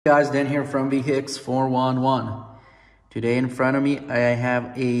Guys, Dan here from VHIX 411. Today in front of me I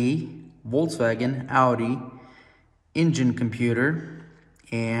have a Volkswagen Audi engine computer,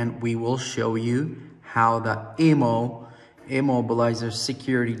 and we will show you how the Immobilizer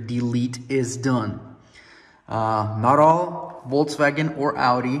security delete is done. Not all Volkswagen or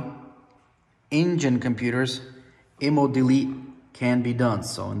Audi engine computers IMMO delete can be done.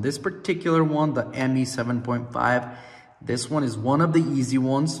 So in this particular one, the ME 7.5, this one is one of the easy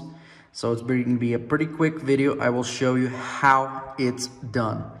ones. So it's going to be a pretty quick video. I will show you how it's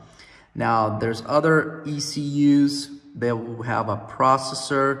done. Now there's other ECUs that will have a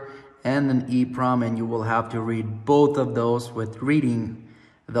processor and an EEPROM, and you will have to read both of those. With reading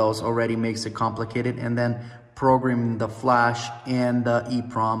those already makes it complicated, and then programming the flash and the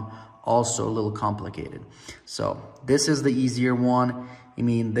EEPROM also a little complicated. So this is the easier one. I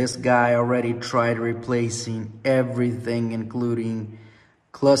mean, this guy already tried replacing everything, including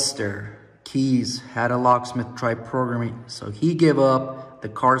cluster, keys, had a locksmith try programming. So he gave up. The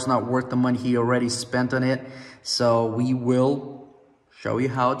car's not worth the money he already spent on it. So we will show you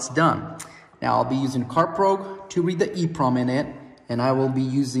how it's done. Now I'll be using CarPro to read the EEPROM in it, and I will be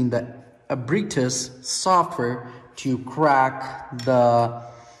using the Immobilizer software to crack the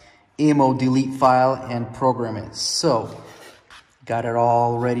IMMO delete file and program it. So got it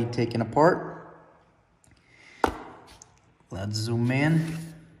all already taken apart. Let's zoom in,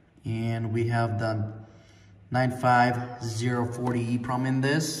 and we have the 95040 EEPROM in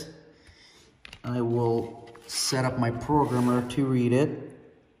this. I will set up my programmer to read it.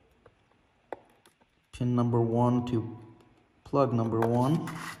 Pin number 1 to plug number 1.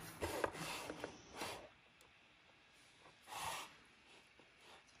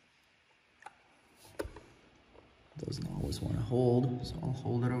 Doesn't always want to hold, so I'll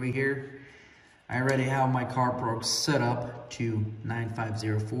hold it over here. I already have my CarPro set up to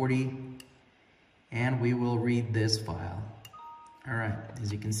 95040, and we will read this file. All right,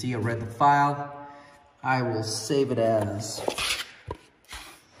 as you can see, I read the file. I will save it as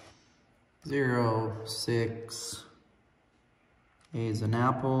 06, A is an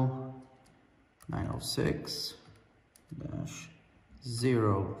apple,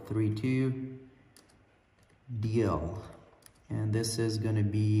 906-032 DL, and this is going to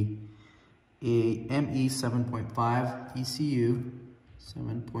be a ME 7.5 ECU,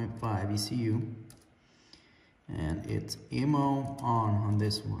 7.5 ECU, and it's IMMO on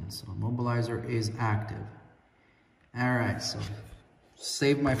this one, so Immobilizer is active. All right, so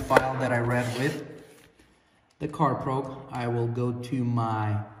save my file that I read with the CarPro. I will go to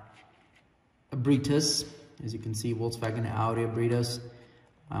my Abritas. As you can see, Volkswagen Audi Abritas.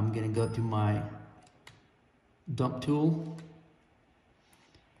 I'm gonna go to my dump tool.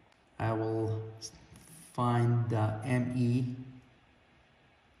 I will find the ME7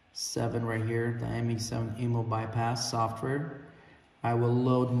 right here, the ME7 IMMO bypass software. I will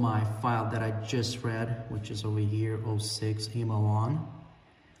load my file that I just read, which is over here, 06 IMMO on.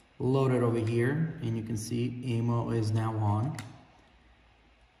 Load it over here, and you can see IMMO is now on.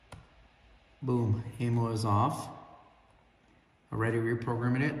 Boom, IMMO is off. Already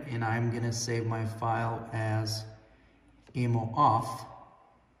reprogramming it, and I'm gonna save my file as IMMO off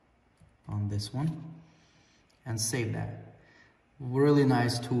on this one and save that. Really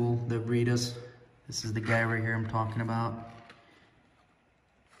nice tool, the Abritas. This is the guy right here I'm talking about.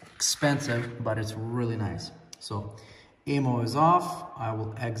 Expensive, but it's really nice. So IMMO is off. I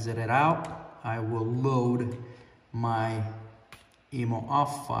will exit it out. I will load my IMMO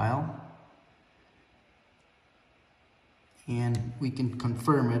off file, and we can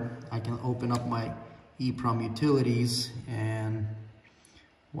confirm it. I can open up my EEPROM utilities, and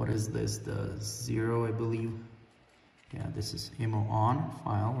what is this? The 0, I believe. Yeah, this is IMMO on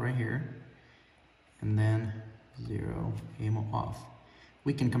file right here, and then 0 IMMO off.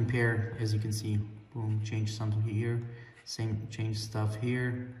 We can compare, as you can see. Boom, change something here, same, change stuff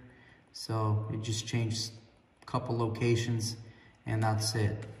here. So it just changed a couple locations, and that's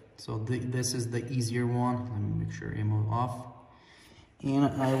it. So this is the easier one. Let me make sure IMMO off.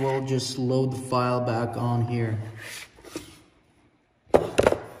 And I will just load the file back on here.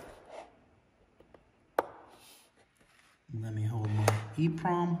 Let me hold my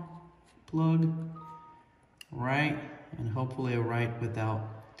EEPROM plug right, and hopefully I write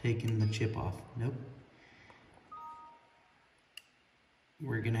without taking the chip off. Nope.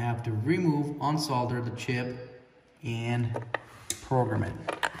 We're gonna have to remove, unsolder the chip, and program it.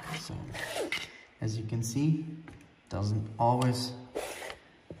 So, as you can see, doesn't always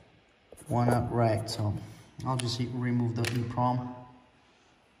wanna write. So, I'll just remove the EEPROM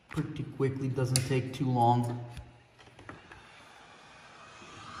pretty quickly. Doesn't take too long.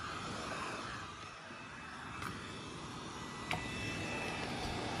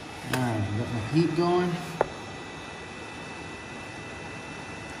 heat going.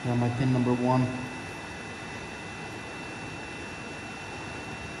 Got my pin number 1.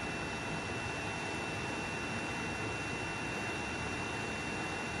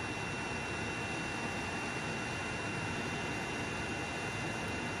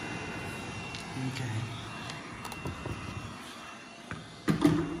 Okay.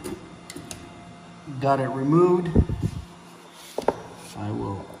 Got it removed. I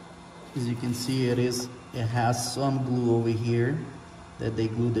will, as you can see, it has some glue over here that they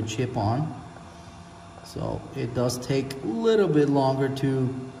glue the chip on. So it does take a little bit longer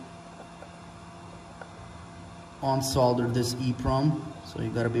to unsolder this EEPROM. So you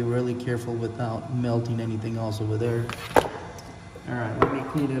gotta be really careful without melting anything else over there. All right, let me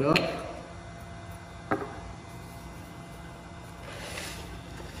clean it up.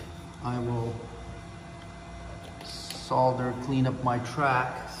 I will solder, clean up my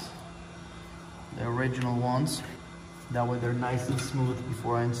tracks, the original ones. That way they're nice and smooth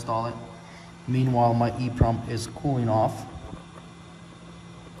before I install it. Meanwhile, my EEPROM is cooling off.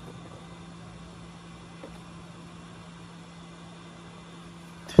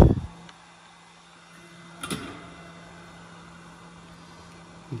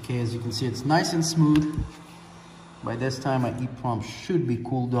 Okay, as you can see, it's nice and smooth. By this time, my EEPROM should be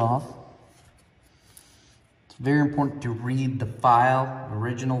cooled off. It's very important to read the file,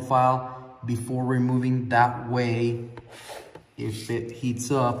 original file, before removing. That way, if it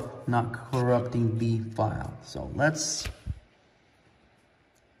heats up, not corrupting the file. So let's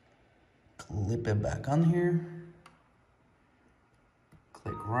clip it back on here.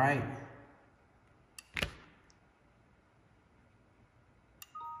 Click right.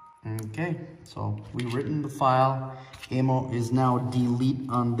 Okay, so we've written the file. IMMO is now delete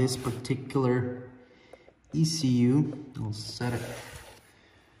on this particular ECU. We'll set it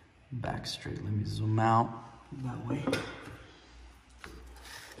back straight. Let me zoom out. That way,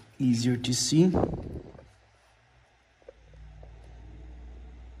 easier to see.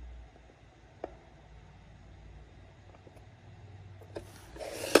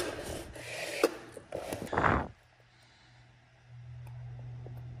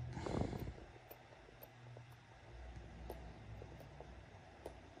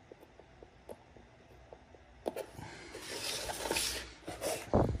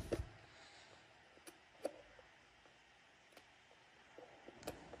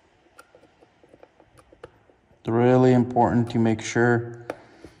 It's really important to make sure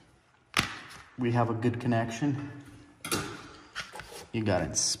we have a good connection. You gotta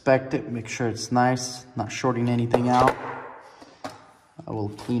inspect it, make sure it's nice, not shorting anything out. I will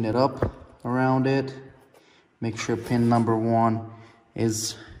clean it up around it. Make sure pin number 1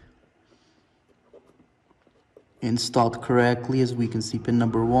 is installed correctly. As we can see, pin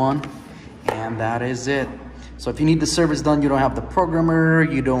number 1, and that is it. So if you need the service done, you don't have the programmer,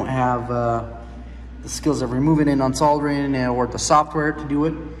 you don't have the skills of removing and unsoldering or the software to do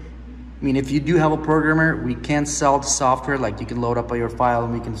it. I mean, if you do have a programmer, we can sell the software, like you can load up your file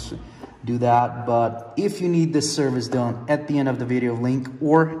and we can do that. But if you need this service done, at the end of the video link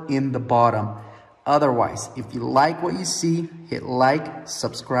or in the bottom. Otherwise, if you like what you see, hit like,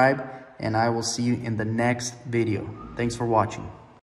 subscribe, and I will see you in the next video. Thanks for watching.